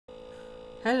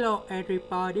Hello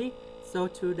everybody, so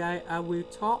today I will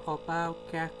talk about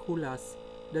calculus.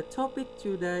 The topic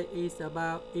today is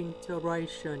about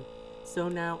integration. So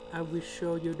now I will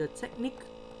show you the technique.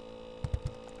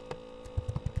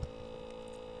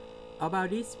 About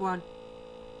this one,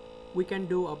 we can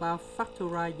do about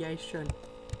factorization.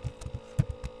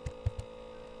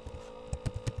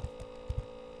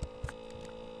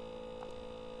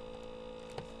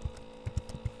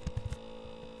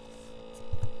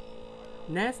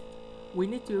 Next, we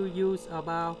need to use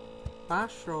about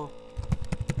partial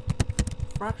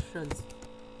fractions.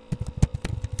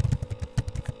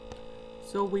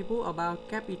 So we put about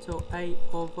capital A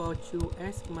over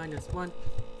 2s minus 1,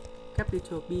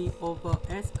 capital B over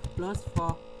s plus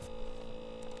 4.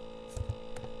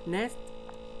 Next,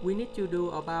 we need to do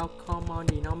about common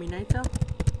denominator.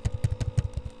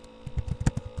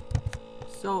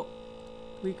 So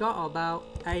we got about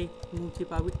A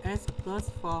multiplied with s plus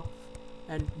 4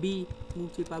 and B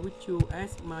multiplied with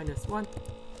 2s minus 1.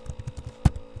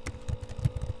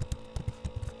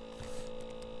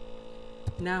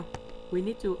 Now we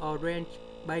need to arrange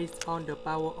based on the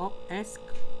power of s.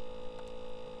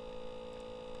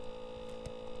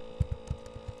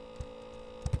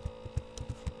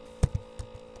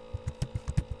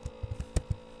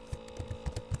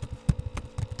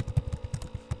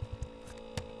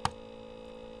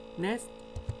 Next,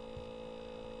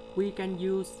 we can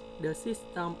use the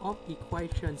system of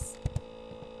equations.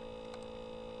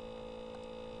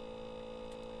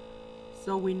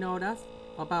 So we know that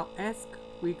about s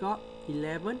we got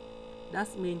 11.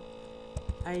 That means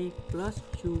a plus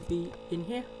 2b in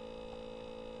here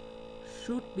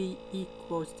should be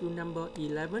equals to number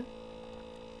 11.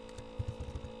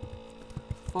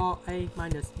 For a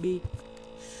minus b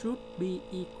should be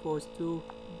equals to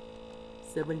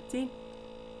 17.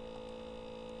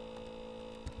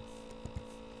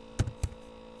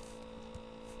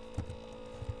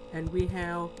 And we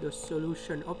have the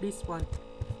solution of this one.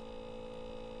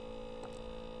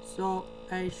 So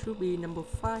A should be number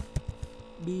 5,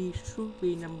 B should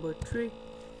be number 3.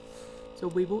 So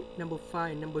we put number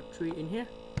 5 and number 3 in here.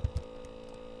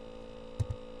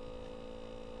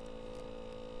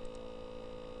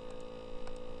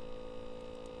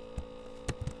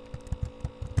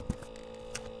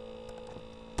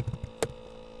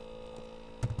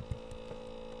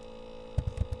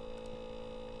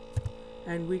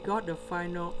 And we got the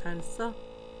final answer.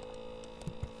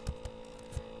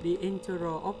 The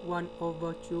integral of 1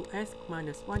 over 2s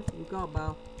minus 1, we got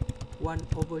about 1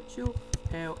 over 2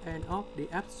 ln of the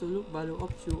absolute value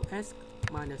of 2s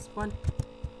minus 1.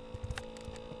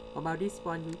 About this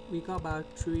one, we got about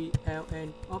 3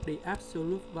 ln of the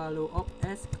absolute value of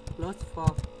s plus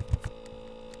 4.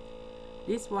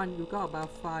 This one, you got about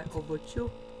 5 over 2.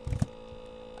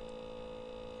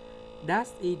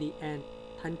 That's the end.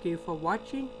 Thank you for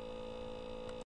watching.